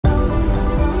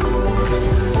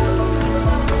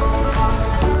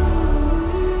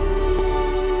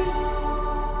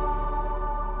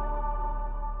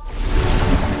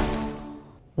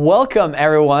Welcome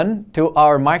everyone to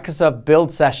our Microsoft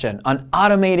Build session on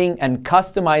automating and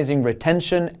customizing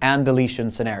retention and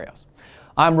deletion scenarios.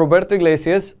 I'm Roberto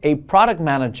Iglesias, a product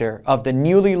manager of the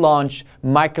newly launched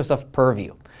Microsoft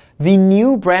Purview, the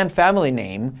new brand family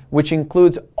name which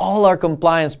includes all our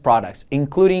compliance products,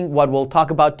 including what we'll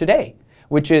talk about today,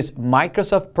 which is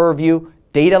Microsoft Purview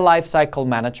Data Lifecycle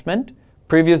Management,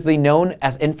 previously known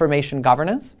as Information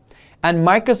Governance, and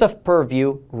Microsoft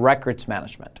Purview Records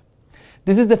Management.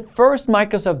 This is the first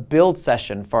Microsoft Build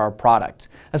session for our products,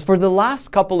 as for the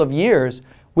last couple of years,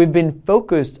 we've been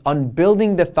focused on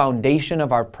building the foundation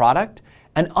of our product,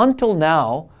 and until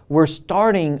now, we're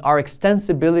starting our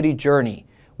extensibility journey,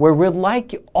 where we'd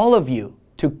like all of you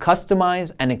to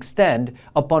customize and extend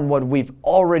upon what we've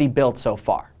already built so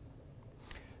far.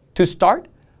 To start,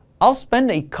 I'll spend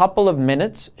a couple of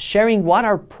minutes sharing what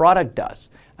our product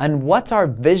does and what's our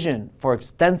vision for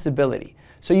extensibility,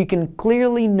 so you can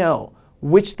clearly know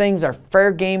which things are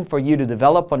fair game for you to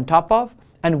develop on top of,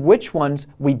 and which ones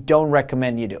we don't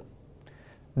recommend you do.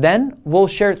 Then we'll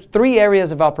share 3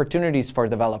 areas of opportunities for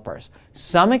developers,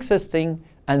 some existing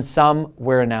and some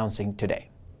we're announcing today.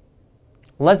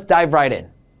 Let's dive right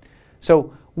in.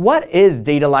 So what is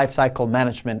data lifecycle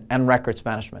management and records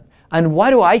management, and why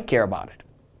do I care about it?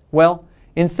 Well,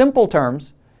 in simple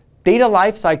terms, data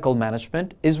lifecycle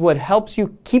management is what helps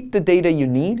you keep the data you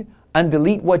need and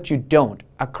delete what you don't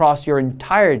across your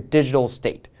entire digital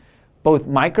state, both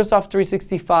Microsoft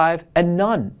 365 and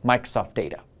non-Microsoft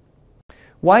data.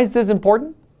 Why is this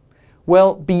important?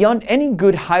 Well, beyond any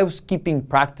good housekeeping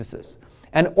practices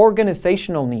and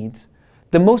organizational needs,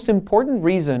 the most important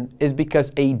reason is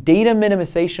because a data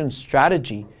minimization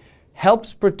strategy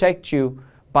helps protect you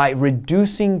by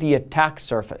reducing the attack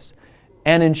surface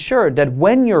and ensure that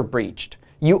when you're breached,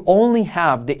 you only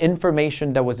have the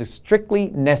information that was strictly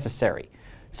necessary,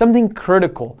 something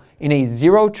critical in a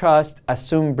zero trust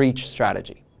assume breach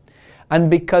strategy. And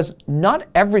because not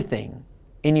everything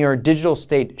in your digital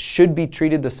state should be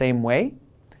treated the same way,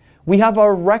 we have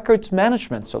our records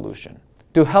management solution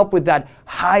to help with that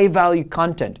high value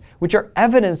content, which are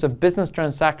evidence of business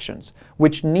transactions,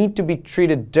 which need to be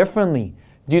treated differently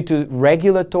due to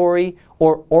regulatory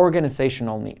or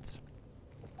organizational needs.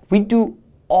 We do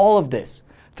all of this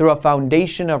through a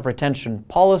foundation of retention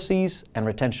policies and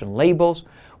retention labels,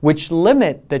 which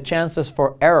limit the chances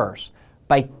for errors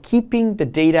by keeping the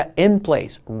data in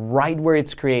place right where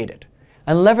it's created,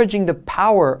 and leveraging the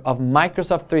power of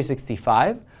Microsoft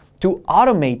 365 to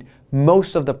automate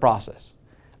most of the process.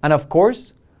 And of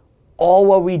course, all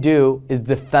what we do is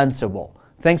defensible,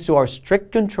 thanks to our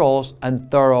strict controls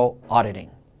and thorough auditing.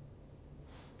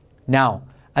 Now,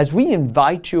 as we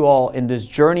invite you all in this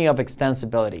journey of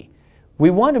extensibility, we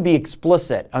want to be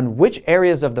explicit on which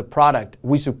areas of the product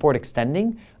we support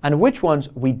extending and which ones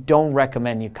we don't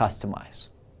recommend you customize.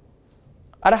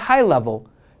 At a high level,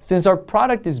 since our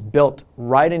product is built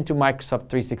right into Microsoft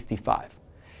 365,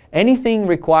 anything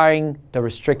requiring the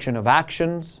restriction of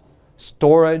actions,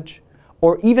 storage,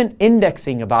 or even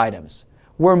indexing of items,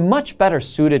 we're much better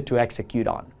suited to execute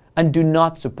on and do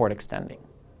not support extending.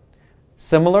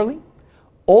 Similarly,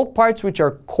 all parts which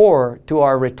are core to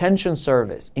our retention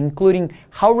service, including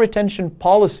how retention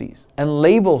policies and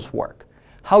labels work,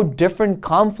 how different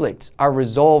conflicts are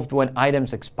resolved when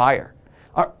items expire,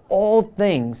 are all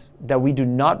things that we do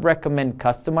not recommend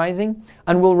customizing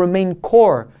and will remain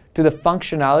core to the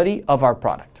functionality of our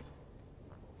product.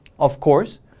 Of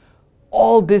course,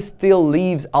 all this still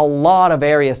leaves a lot of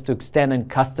areas to extend and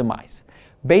customize.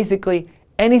 Basically,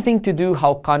 anything to do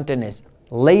how content is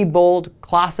labeled,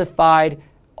 classified,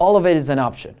 all of it is an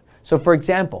option. So for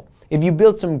example, if you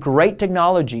build some great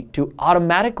technology to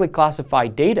automatically classify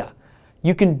data,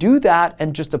 you can do that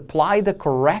and just apply the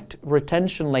correct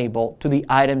retention label to the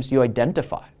items you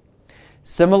identify.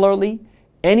 Similarly,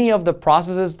 any of the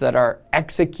processes that are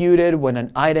executed when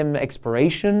an item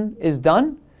expiration is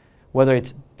done, whether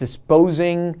it's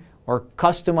disposing or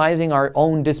customizing our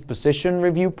own disposition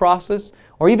review process,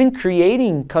 or even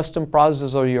creating custom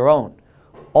processes of your own,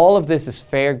 all of this is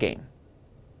fair game.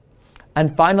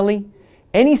 And finally,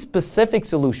 any specific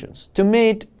solutions to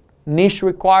meet niche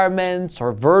requirements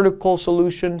or vertical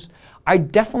solutions are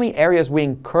definitely areas we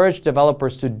encourage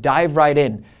developers to dive right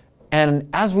in. And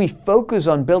as we focus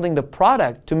on building the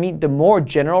product to meet the more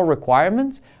general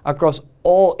requirements across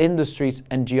all industries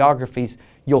and geographies,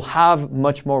 you'll have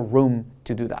much more room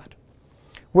to do that.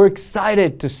 We're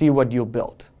excited to see what you'll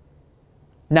build.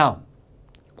 Now,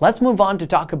 let's move on to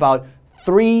talk about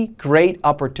 3 great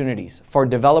opportunities for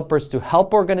developers to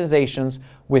help organizations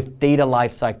with data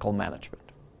lifecycle management.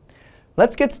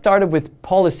 Let's get started with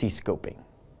policy scoping.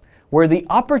 where the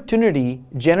opportunity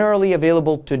generally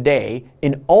available today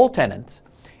in all tenants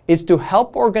is to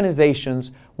help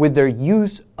organizations with their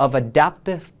use of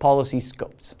adaptive policy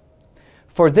scopes.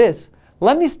 For this,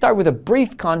 let me start with a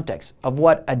brief context of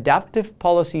what adaptive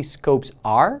policy scopes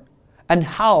are and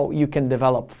how you can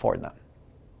develop for them.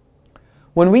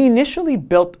 When we initially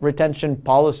built retention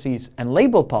policies and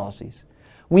label policies,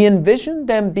 we envisioned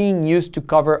them being used to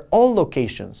cover all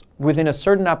locations within a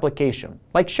certain application,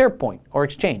 like SharePoint or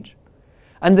Exchange,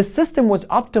 and the system was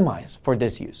optimized for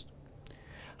this use.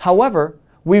 However,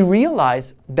 we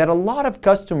realized that a lot of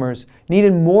customers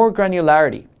needed more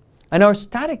granularity, and our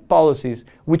static policies,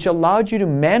 which allowed you to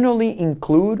manually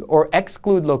include or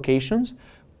exclude locations,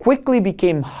 quickly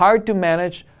became hard to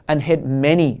manage and hit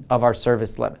many of our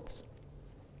service limits.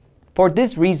 For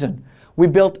this reason, we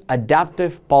built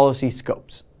adaptive policy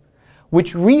scopes,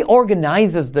 which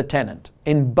reorganizes the tenant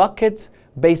in buckets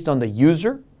based on the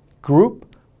user,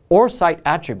 group, or site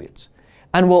attributes,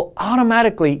 and will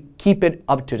automatically keep it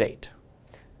up to date.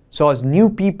 So as new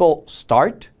people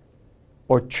start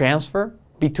or transfer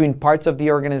between parts of the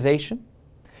organization,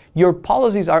 your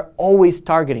policies are always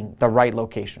targeting the right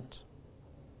locations.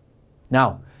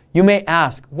 Now, you may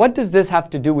ask, what does this have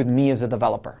to do with me as a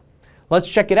developer? Let's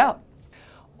check it out.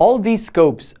 All these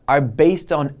scopes are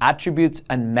based on attributes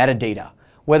and metadata,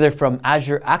 whether from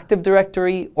Azure Active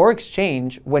Directory or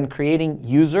Exchange when creating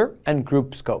user and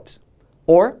group scopes.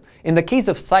 Or, in the case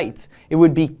of sites, it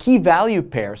would be key value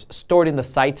pairs stored in the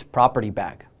site's property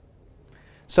bag.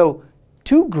 So,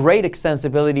 two great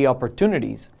extensibility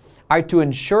opportunities are to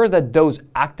ensure that those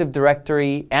Active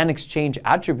Directory and Exchange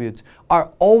attributes are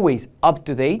always up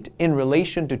to date in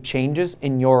relation to changes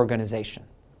in your organization.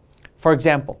 For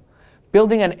example,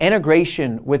 building an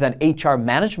integration with an HR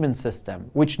management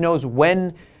system which knows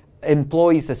when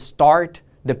employees start,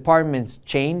 departments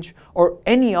change, or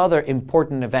any other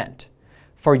important event.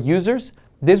 For users,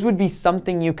 this would be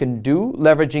something you can do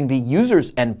leveraging the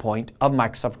user's endpoint of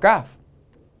Microsoft Graph.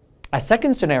 A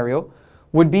second scenario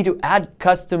would be to add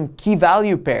custom key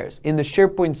value pairs in the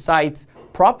SharePoint site's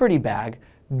property bag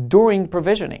during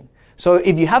provisioning. So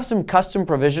if you have some custom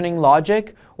provisioning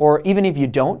logic, or even if you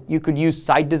don't, you could use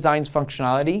site designs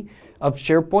functionality of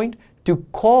SharePoint to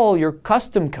call your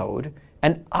custom code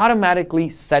and automatically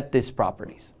set these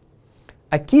properties.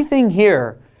 A key thing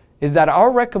here is that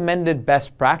our recommended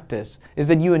best practice is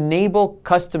that you enable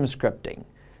custom scripting,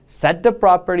 set the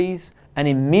properties, and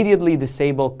immediately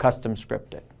disable custom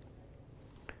scripting.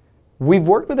 We've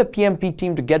worked with the PMP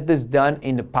team to get this done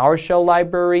in the PowerShell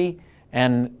library,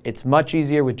 and it's much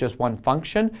easier with just one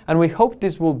function, and we hope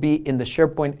this will be in the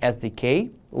SharePoint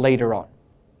SDK later on.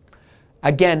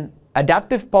 Again,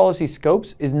 adaptive policy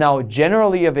scopes is now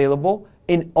generally available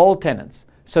in all tenants,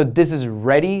 so this is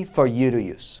ready for you to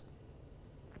use.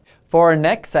 For our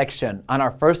next section on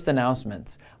our first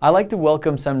announcements, I'd like to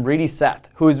welcome Samriti Seth,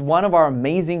 who is one of our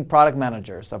amazing product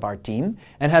managers of our team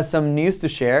and has some news to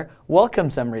share. Welcome,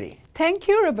 Samriti. Thank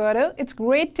you, Roberto. It's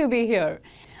great to be here.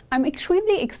 I'm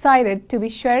extremely excited to be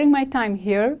sharing my time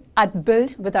here at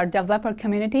Build with our developer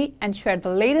community and share the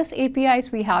latest APIs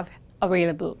we have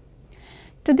available.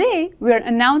 Today, we are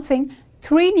announcing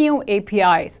 3 new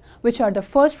APIs, which are the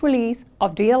first release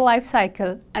of data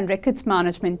lifecycle and records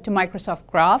management to Microsoft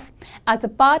Graph as a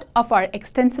part of our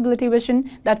extensibility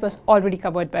vision that was already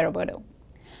covered by Roberto.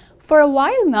 For a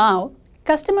while now,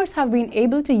 customers have been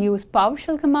able to use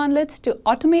PowerShell commandlets to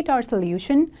automate our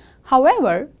solution.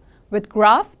 However, with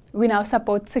Graph, we now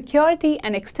support security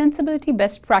and extensibility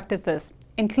best practices,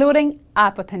 including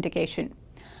app authentication.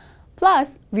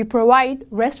 Plus, we provide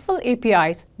RESTful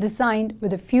APIs designed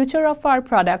with the future of our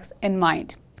products in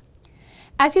mind.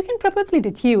 As you can probably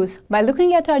deduce by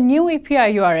looking at our new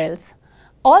API URLs,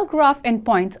 all Graph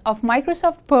endpoints of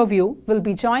Microsoft Purview will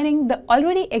be joining the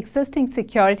already existing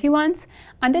security ones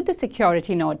under the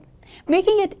security node,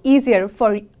 making it easier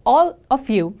for all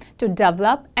of you to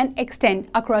develop and extend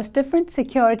across different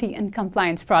security and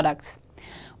compliance products.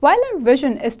 While our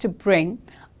vision is to bring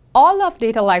all of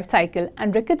data lifecycle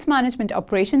and records management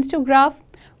operations to Graph,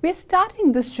 we are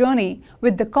starting this journey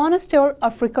with the cornerstone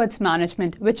of records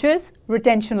management, which is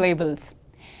retention labels.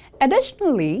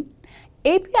 Additionally,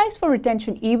 APIs for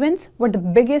retention events were the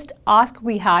biggest ask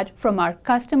we had from our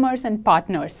customers and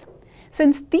partners,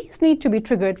 since these need to be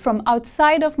triggered from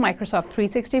outside of Microsoft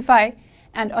 365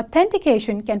 and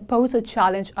authentication can pose a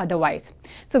challenge otherwise.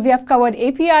 So we have covered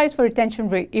APIs for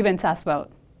retention events as well.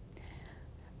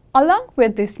 Along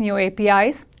with these new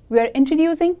APIs, we are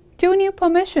introducing 2 new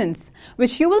permissions,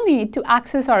 which you will need to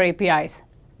access our APIs: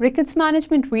 Records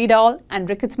Management Read All and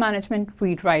Records Management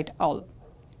Read Write All.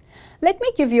 Let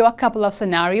me give you a couple of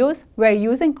scenarios where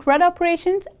using CRUD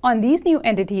operations on these new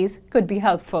entities could be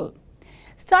helpful.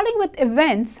 Starting with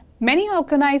events, many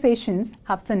organizations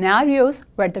have scenarios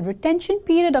where the retention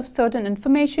period of certain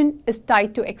information is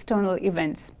tied to external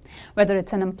events, whether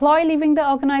it's an employee leaving the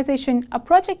organization, a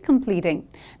project completing,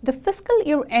 the fiscal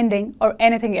year ending, or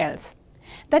anything else.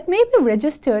 That may be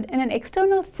registered in an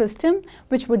external system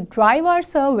which would drive our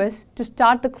service to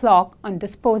start the clock on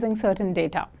disposing certain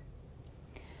data.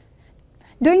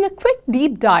 Doing a quick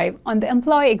deep dive on the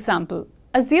employee example,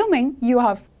 assuming you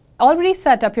have already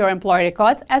set up your employee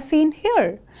records as seen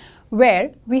here,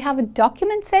 where we have a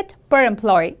document set per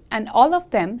employee and all of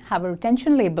them have a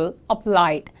retention label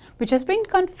applied, which has been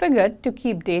configured to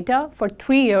keep data for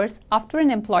 3 years after an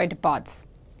employee departs.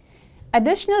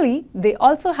 Additionally, they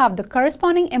also have the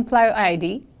corresponding employee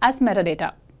ID as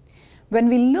metadata. When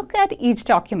we look at each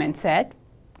document set,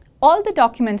 all the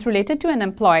documents related to an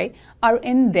employee are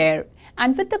in there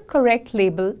and with the correct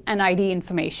label and ID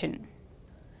information.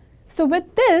 So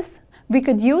with this, we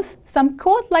could use some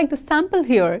code like the sample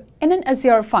here in an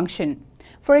Azure function.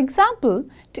 For example,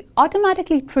 to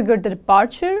automatically trigger the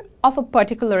departure of a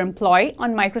particular employee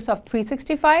on Microsoft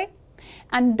 365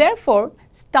 and therefore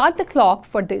start the clock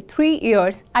for the 3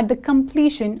 years at the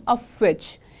completion of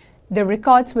which the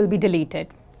records will be deleted.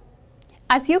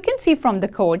 As you can see from the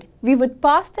code, we would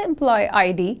pass the employee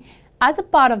ID as a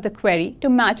part of the query to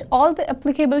match all the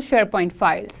applicable SharePoint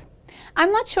files.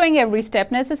 I'm not showing every step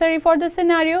necessary for this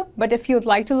scenario, but if you'd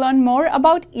like to learn more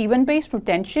about event-based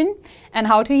retention and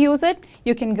how to use it,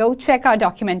 you can go check our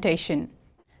documentation.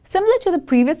 Similar to the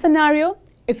previous scenario,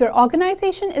 if your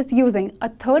organization is using a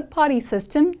third-party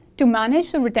system to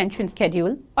manage the retention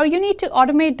schedule, or you need to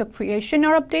automate the creation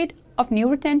or update of new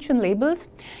retention labels,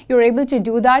 you're able to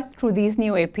do that through these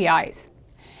new APIs.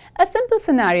 A simple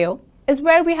scenario is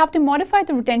where we have to modify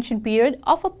the retention period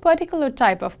of a particular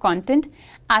type of content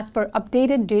as per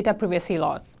updated data privacy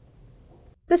laws.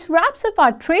 This wraps up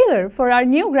our trailer for our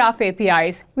new Graph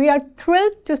APIs. We are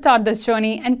thrilled to start this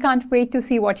journey and can't wait to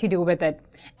see what you do with it.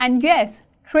 And yes,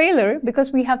 trailer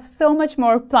because we have so much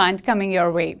more planned coming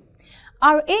your way.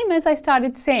 Our aim, as I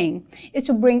started saying, is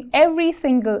to bring every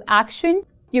single action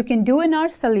you can do in our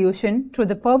solution through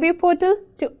the Purview portal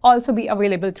to also be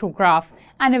available through Graph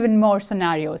and even more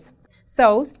scenarios.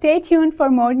 So stay tuned for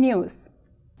more news.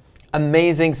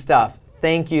 Amazing stuff.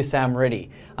 Thank you, Samriddhi.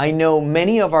 I know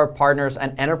many of our partners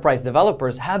and enterprise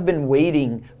developers have been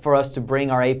waiting for us to bring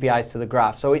our APIs to the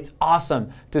Graph, so it's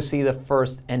awesome to see the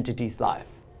first entities live.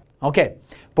 Okay,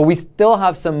 but we still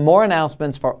have some more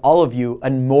announcements for all of you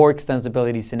and more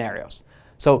extensibility scenarios.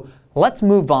 So let's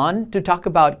move on to talk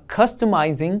about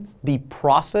customizing the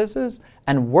processes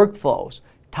and workflows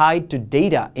tied to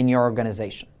data in your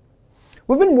organization.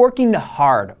 We've been working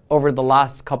hard over the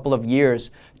last couple of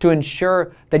years to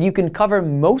ensure that you can cover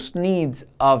most needs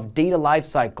of data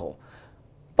lifecycle.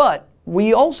 But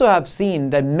we also have seen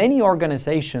that many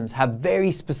organizations have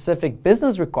very specific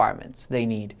business requirements they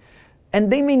need, and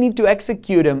they may need to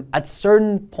execute them at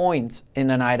certain points in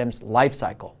an item's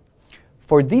lifecycle.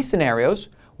 For these scenarios,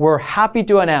 we're happy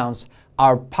to announce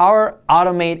our Power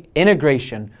Automate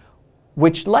integration,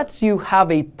 which lets you have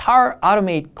a Power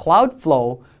Automate cloud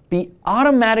flow be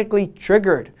automatically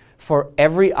triggered for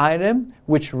every item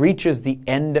which reaches the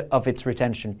end of its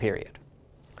retention period.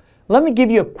 Let me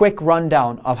give you a quick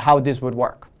rundown of how this would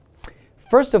work.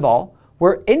 First of all,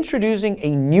 we're introducing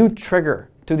a new trigger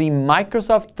to the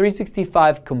Microsoft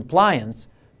 365 Compliance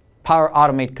Power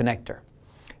Automate connector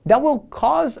that will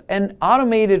cause an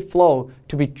automated flow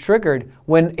to be triggered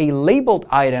when a labeled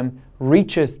item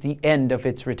reaches the end of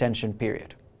its retention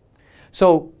period.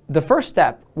 So the first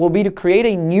step will be to create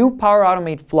a new Power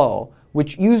Automate flow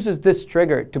which uses this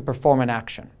trigger to perform an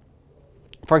action.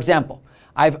 For example,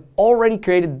 I've already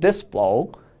created this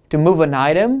flow to move an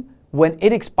item when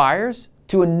it expires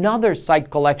to another site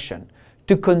collection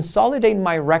to consolidate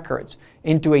my records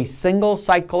into a single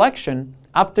site collection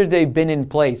after they've been in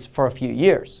place for a few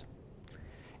years.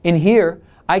 In here,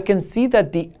 I can see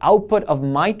that the output of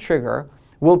my trigger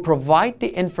will provide the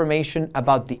information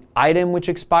about the item which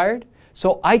expired,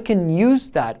 so I can use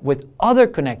that with other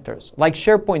connectors, like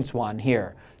SharePoint's one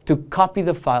here, to copy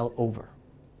the file over.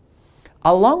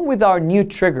 Along with our new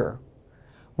trigger,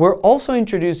 we're also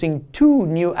introducing two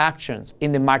new actions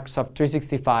in the Microsoft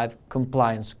 365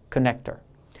 Compliance connector.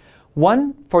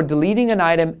 One for deleting an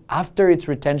item after its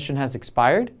retention has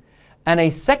expired, and a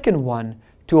second one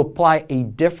to apply a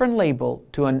different label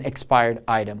to an expired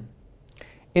item.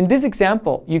 In this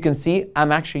example, you can see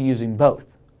I'm actually using both.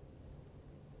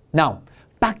 Now,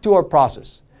 back to our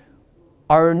process.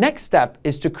 Our next step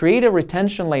is to create a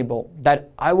retention label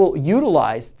that I will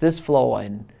utilize this flow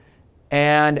in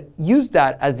and use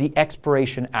that as the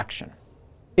expiration action.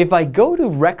 If I go to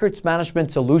Records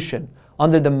Management Solution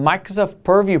under the Microsoft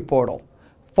Purview portal,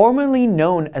 formerly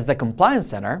known as the Compliance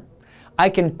Center, I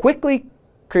can quickly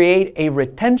create a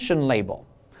retention label.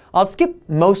 I'll skip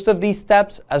most of these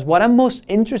steps, as what I'm most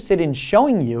interested in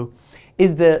showing you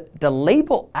is the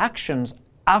label actions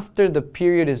after the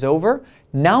period is over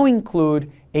now include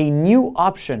a new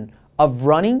option of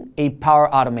running a Power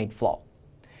Automate flow.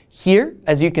 Here,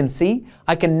 as you can see,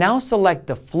 I can now select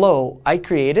the flow I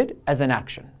created as an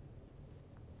action.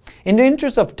 In the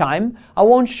interest of time, I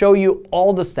won't show you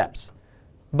all the steps,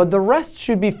 but the rest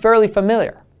should be fairly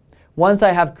familiar. Once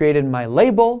I have created my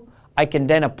label, I can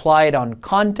then apply it on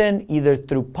content either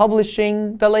through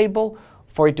publishing the label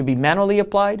for it to be manually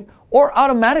applied or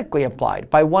automatically applied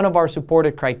by one of our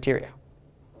supported criteria.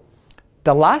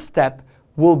 The last step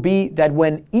will be that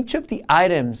when each of the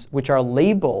items which are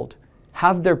labeled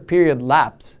have their period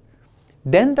lapse,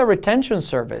 then the retention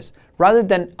service, rather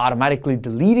than automatically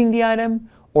deleting the item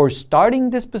or starting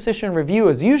disposition review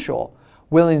as usual,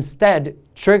 will instead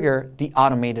trigger the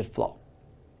automated flow.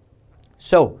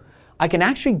 So I can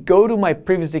actually go to my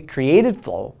previously created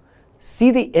flow, see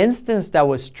the instance that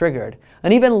was triggered,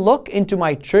 and even look into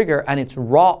my trigger and its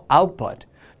raw output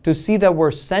to see that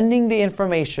we're sending the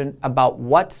information about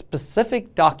what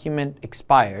specific document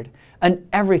expired and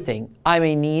everything I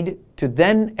may need to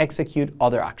then execute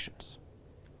other actions.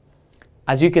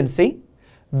 As you can see,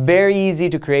 very easy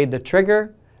to create the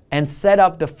trigger and set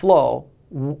up the flow,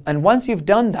 and once you've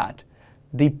done that,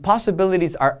 the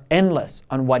possibilities are endless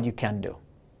on what you can do.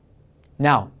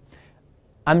 Now,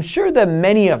 I'm sure that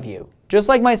many of you, just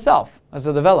like myself as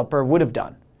a developer would have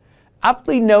done,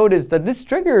 aptly noticed that this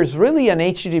trigger is really an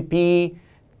HTTP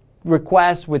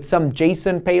request with some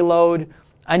JSON payload,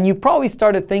 and you probably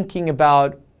started thinking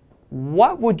about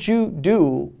what would you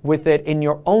do with it in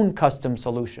your own custom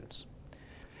solutions.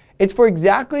 It's for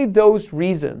exactly those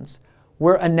reasons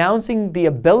we're announcing the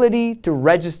ability to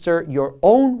register your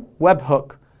own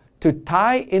webhook to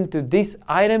tie into this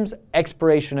item's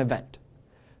expiration event.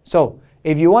 So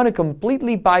if you want to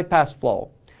completely bypass flow,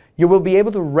 you will be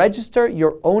able to register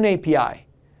your own API,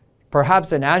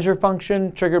 perhaps an Azure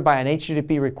function triggered by an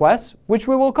HTTP request, which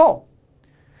we will call.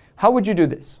 How would you do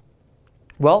this?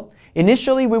 Well,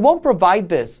 initially we won't provide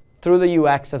this through the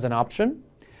UX as an option,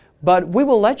 but we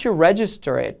will let you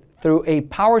register it through a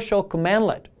PowerShell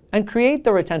commandlet and create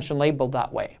the retention label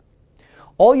that way.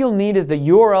 All you'll need is the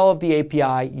URL of the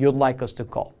API you'd like us to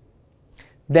call.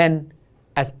 Then,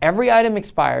 as every item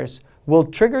expires, we'll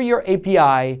trigger your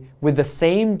API with the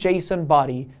same JSON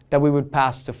body that we would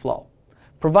pass to Flow,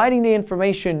 providing the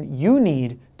information you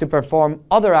need to perform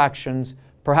other actions,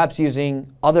 perhaps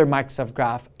using other Microsoft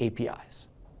Graph APIs.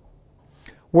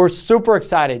 We're super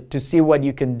excited to see what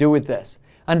you can do with this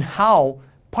and how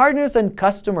partners and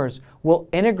customers will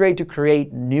integrate to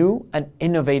create new and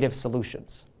innovative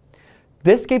solutions.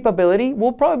 This capability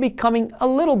will probably be coming a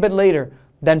little bit later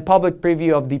than public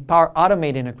preview of the Power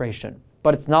Automate integration,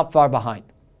 but it's not far behind.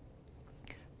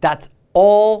 That's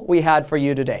all we had for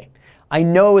you today. I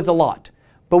know it's a lot,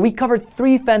 but we covered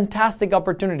 3 fantastic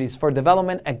opportunities for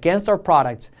development against our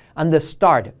products and the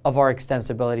start of our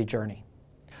extensibility journey.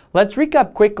 Let's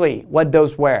recap quickly what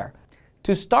those were.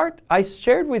 To start, I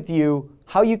shared with you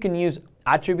how you can use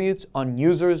attributes on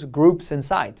users, groups, and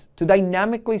sites to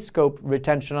dynamically scope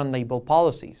retention and label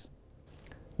policies.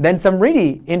 Then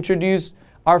Samriti introduced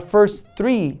our first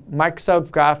 3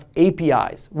 Microsoft Graph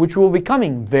APIs, which will be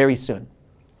coming very soon.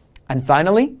 And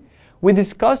finally, we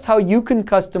discussed how you can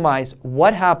customize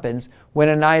what happens when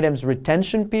an item's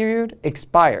retention period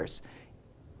expires,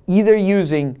 either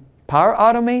using Power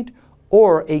Automate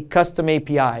or a custom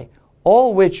API,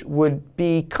 all which would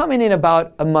be coming in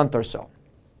about a month or so.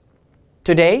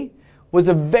 Today was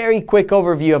a very quick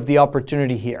overview of the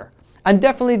opportunity here, and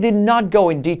definitely did not go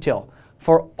in detail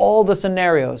for all the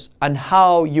scenarios and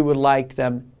how you would like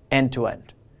them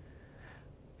end-to-end.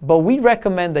 But we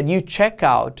recommend that you check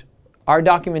out our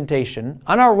documentation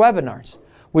and our webinars,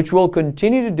 which we'll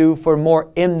continue to do for more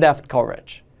in-depth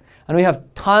coverage. And we have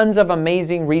tons of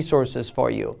amazing resources for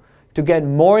you to get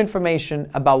more information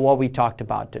about what we talked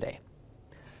about today.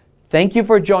 Thank you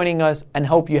for joining us and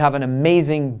hope you have an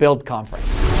amazing Build conference.